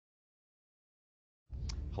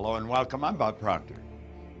Hello and welcome. I'm Bob Proctor,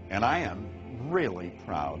 and I am really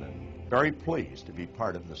proud and very pleased to be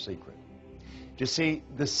part of The Secret. You see,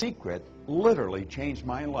 The Secret literally changed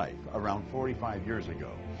my life around 45 years ago,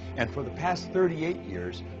 and for the past 38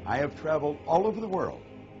 years, I have traveled all over the world,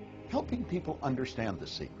 helping people understand The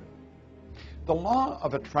Secret. The law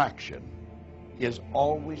of attraction is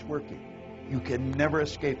always working. You can never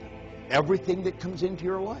escape it. Everything that comes into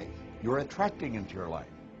your life, you're attracting into your life.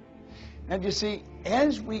 And you see,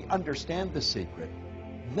 as we understand The Secret,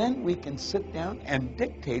 then we can sit down and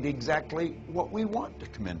dictate exactly what we want to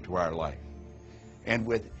come into our life. And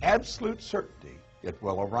with absolute certainty, it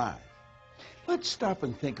will arrive. Let's stop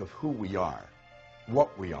and think of who we are,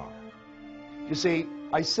 what we are. You see,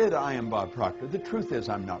 I said I am Bob Proctor. The truth is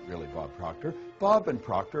I'm not really Bob Proctor. Bob and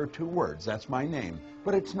Proctor are two words. That's my name,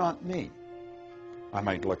 but it's not me. I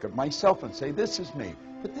might look at myself and say, this is me,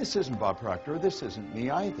 but this isn't Bob Proctor, this isn't me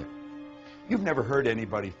either. You've never heard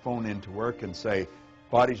anybody phone into work and say,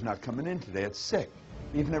 body's not coming in today, it's sick.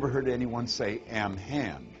 You've never heard anyone say, am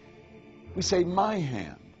hand. We say, my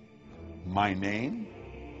hand, my name,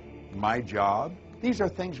 my job. These are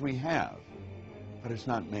things we have, but it's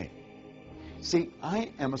not me. See,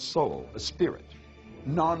 I am a soul, a spirit,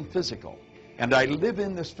 non-physical, and I live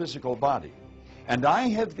in this physical body. And I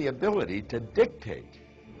have the ability to dictate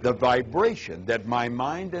the vibration that my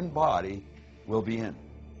mind and body will be in.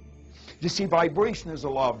 You see, vibration is a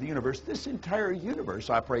law of the universe. This entire universe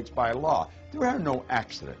operates by law. There are no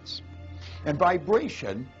accidents. And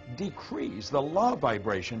vibration decrees the law of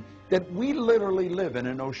vibration that we literally live in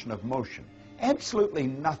an ocean of motion. Absolutely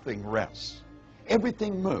nothing rests.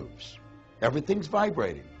 Everything moves. Everything's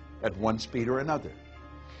vibrating at one speed or another.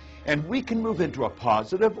 And we can move into a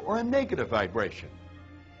positive or a negative vibration.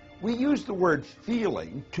 We use the word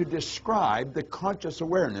feeling to describe the conscious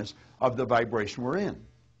awareness of the vibration we're in.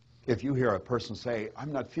 If you hear a person say,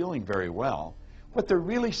 I'm not feeling very well, what they're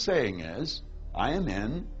really saying is, I am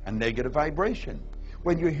in a negative vibration.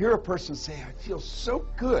 When you hear a person say, I feel so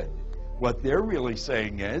good, what they're really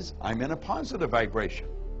saying is, I'm in a positive vibration.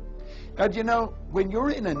 Now, you know, when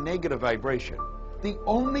you're in a negative vibration, the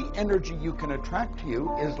only energy you can attract to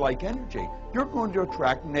you is like energy. You're going to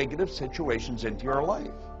attract negative situations into your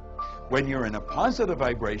life. When you're in a positive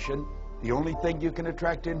vibration, the only thing you can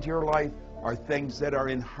attract into your life are things that are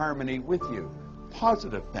in harmony with you,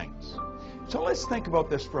 positive things. So let's think about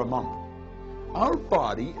this for a moment. Our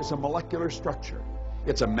body is a molecular structure.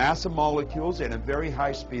 It's a mass of molecules in a very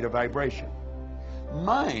high speed of vibration.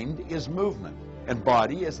 Mind is movement, and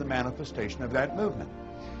body is the manifestation of that movement.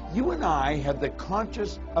 You and I have the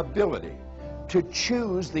conscious ability to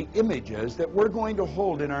choose the images that we're going to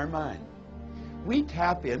hold in our mind. We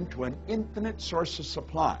tap into an infinite source of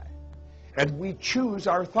supply, and we choose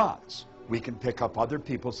our thoughts. We can pick up other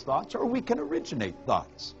people's thoughts, or we can originate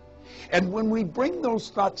thoughts. And when we bring those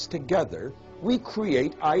thoughts together, we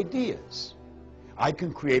create ideas. I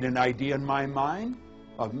can create an idea in my mind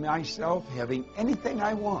of myself having anything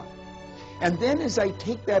I want. And then as I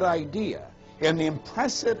take that idea and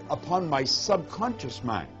impress it upon my subconscious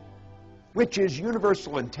mind, which is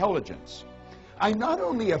universal intelligence, I not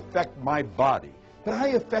only affect my body, but I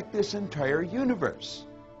affect this entire universe.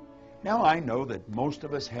 Now I know that most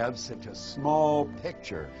of us have such a small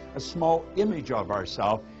picture, a small image of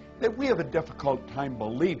ourselves, that we have a difficult time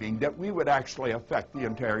believing that we would actually affect the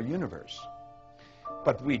entire universe.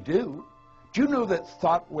 But we do. Do you know that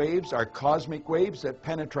thought waves are cosmic waves that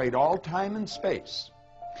penetrate all time and space?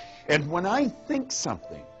 And when I think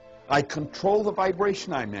something, I control the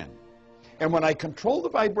vibration I'm in. And when I control the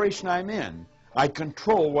vibration I'm in, I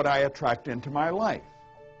control what I attract into my life.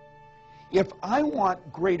 If I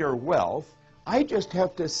want greater wealth, I just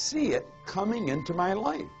have to see it coming into my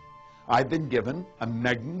life. I've been given a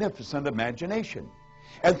magnificent imagination.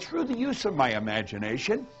 And through the use of my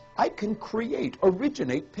imagination, I can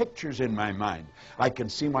originate pictures in my mind. I can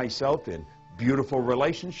see myself in beautiful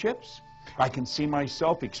relationships. I can see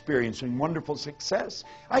myself experiencing wonderful success.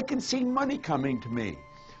 I can see money coming to me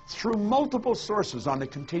through multiple sources on a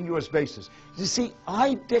continuous basis. You see,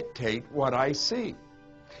 I dictate what I see.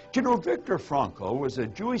 Do you know, Viktor Frankl was a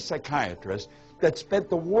Jewish psychiatrist that spent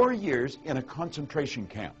the war years in a concentration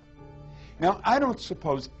camp. Now, I don't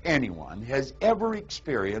suppose anyone has ever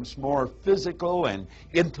experienced more physical and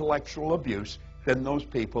intellectual abuse than those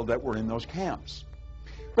people that were in those camps.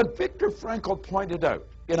 But Viktor Frankl pointed out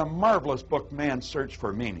in a marvelous book, Man's Search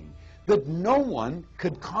for Meaning, that no one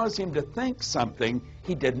could cause him to think something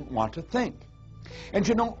he didn't want to think. And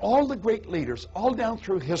you know, all the great leaders, all down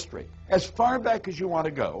through history, as far back as you want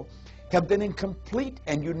to go, have been in complete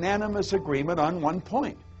and unanimous agreement on one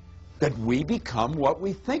point, that we become what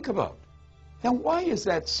we think about. Now, why is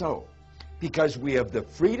that so? Because we have the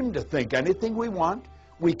freedom to think anything we want.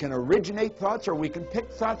 We can originate thoughts, or we can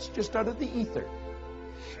pick thoughts just out of the ether.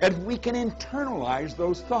 And we can internalize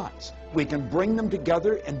those thoughts. We can bring them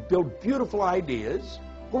together and build beautiful ideas,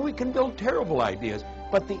 or we can build terrible ideas.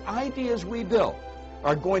 But the ideas we build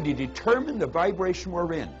are going to determine the vibration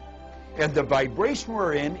we're in. And the vibration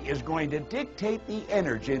we're in is going to dictate the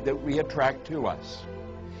energy that we attract to us.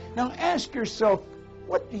 Now ask yourself,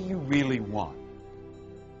 what do you really want?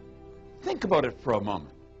 Think about it for a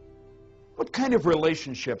moment. What kind of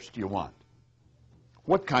relationships do you want?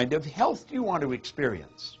 What kind of health do you want to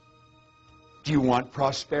experience? Do you want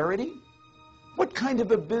prosperity? What kind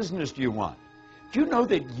of a business do you want? Do you know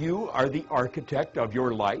that you are the architect of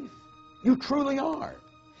your life? You truly are.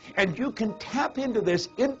 And you can tap into this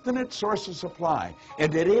infinite source of supply,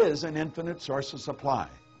 and it is an infinite source of supply.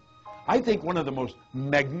 I think one of the most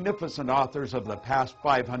magnificent authors of the past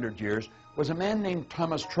 500 years was a man named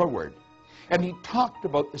Thomas Troward. And he talked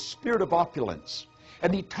about the spirit of opulence.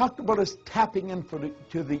 And he talked about us tapping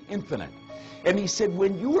into the infinite. And he said,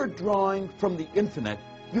 when you are drawing from the infinite,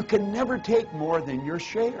 you can never take more than your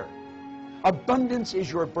share. Abundance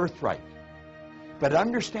is your birthright. But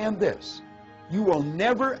understand this, you will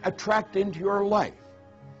never attract into your life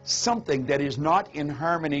something that is not in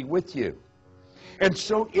harmony with you. And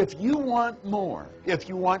so if you want more, if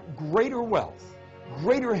you want greater wealth,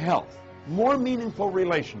 greater health, more meaningful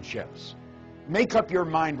relationships, make up your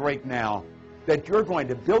mind right now that you're going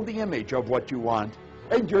to build the image of what you want,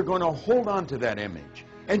 and you're going to hold on to that image,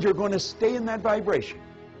 and you're going to stay in that vibration.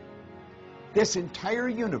 This entire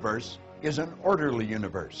universe is an orderly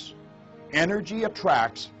universe. Energy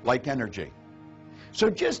attracts like energy.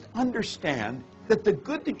 So just understand that the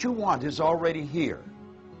good that you want is already here.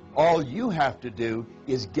 All you have to do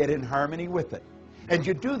is get in harmony with it. And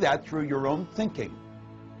you do that through your own thinking.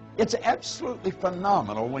 It's absolutely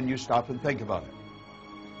phenomenal when you stop and think about it.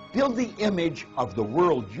 Build the image of the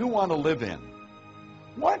world you want to live in.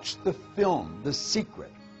 Watch the film, The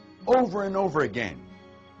Secret, over and over again.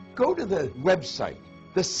 Go to the website,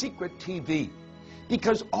 The Secret TV,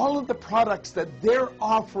 because all of the products that they're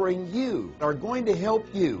offering you are going to help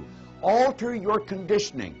you alter your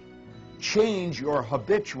conditioning, change your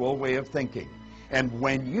habitual way of thinking. And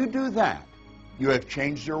when you do that, you have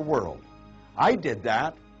changed your world. I did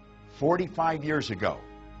that 45 years ago.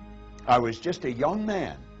 I was just a young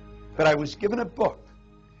man, but I was given a book,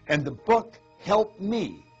 and the book helped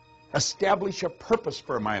me establish a purpose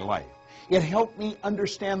for my life. It helped me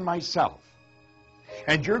understand myself.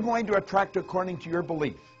 And you're going to attract according to your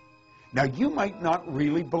belief. Now, you might not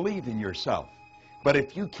really believe in yourself, but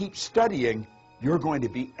if you keep studying, you're going to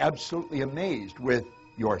be absolutely amazed with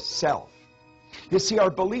yourself. You see, our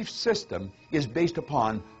belief system is based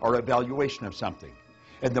upon our evaluation of something.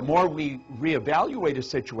 And the more we reevaluate a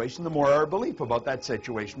situation, the more our belief about that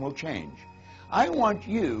situation will change. I want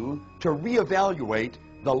you to reevaluate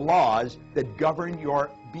the laws that govern your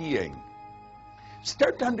being.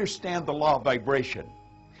 Start to understand the law of vibration.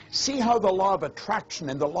 See how the law of attraction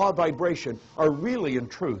and the law of vibration are really, in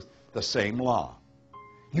truth, the same law.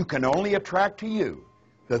 You can only attract to you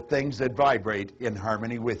the things that vibrate in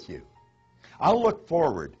harmony with you. I'll look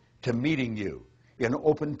forward to meeting you in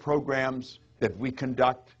open programs that we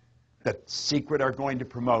conduct, that Secret are going to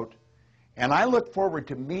promote, and I look forward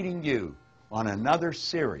to meeting you on another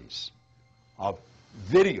series of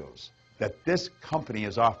videos that this company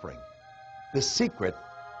is offering. The Secret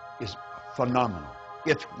is phenomenal.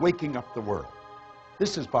 It's waking up the world.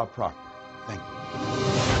 This is Bob Proctor. Thank you.